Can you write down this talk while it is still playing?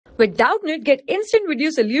With Doubtnut, get instant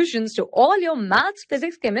video solutions to all your maths,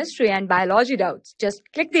 physics, chemistry, and biology doubts. Just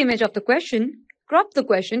click the image of the question, crop the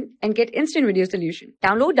question, and get instant video solution.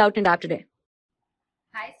 Download Doubtnut app today.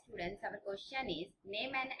 Hi students, our question is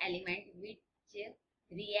name an element which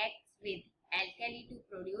reacts with alkali to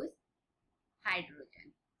produce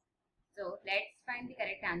hydrogen. So let's find the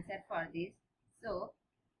correct answer for this. So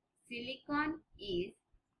silicon is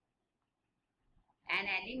an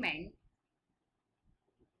element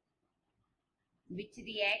which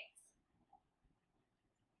reacts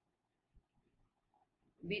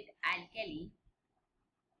with alkali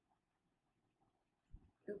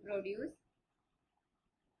to produce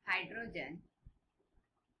hydrogen,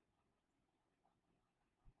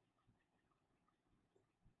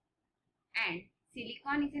 and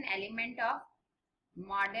silicon is an element of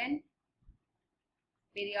modern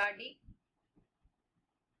periodic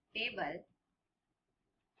table,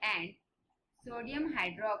 and sodium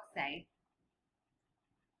hydroxide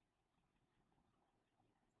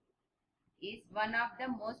is one of the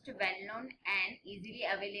most well-known and easily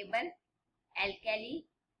available alkali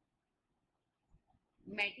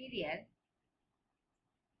material.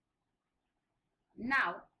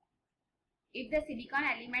 Now, if the silicon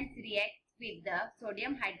elements react with the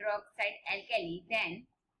sodium hydroxide alkali, then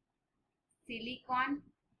silicon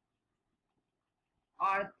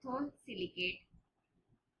orthosilicate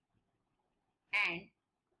and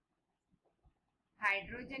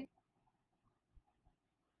hydrogen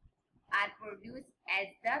are produced as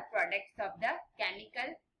the products of the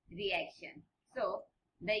chemical reaction. So,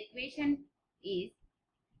 the equation is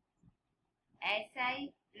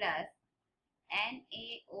Si plus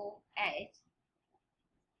NaOH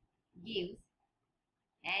gives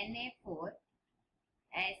Na4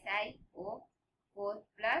 SiO4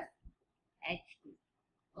 plus H2.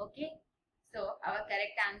 Okay, so our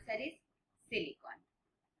correct answer is silicon.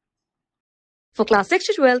 For class 6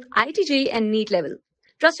 to 12, IIT JEE and NEET level.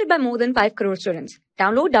 Trusted by more than 5 crore students.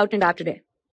 Download Doubtnut app today.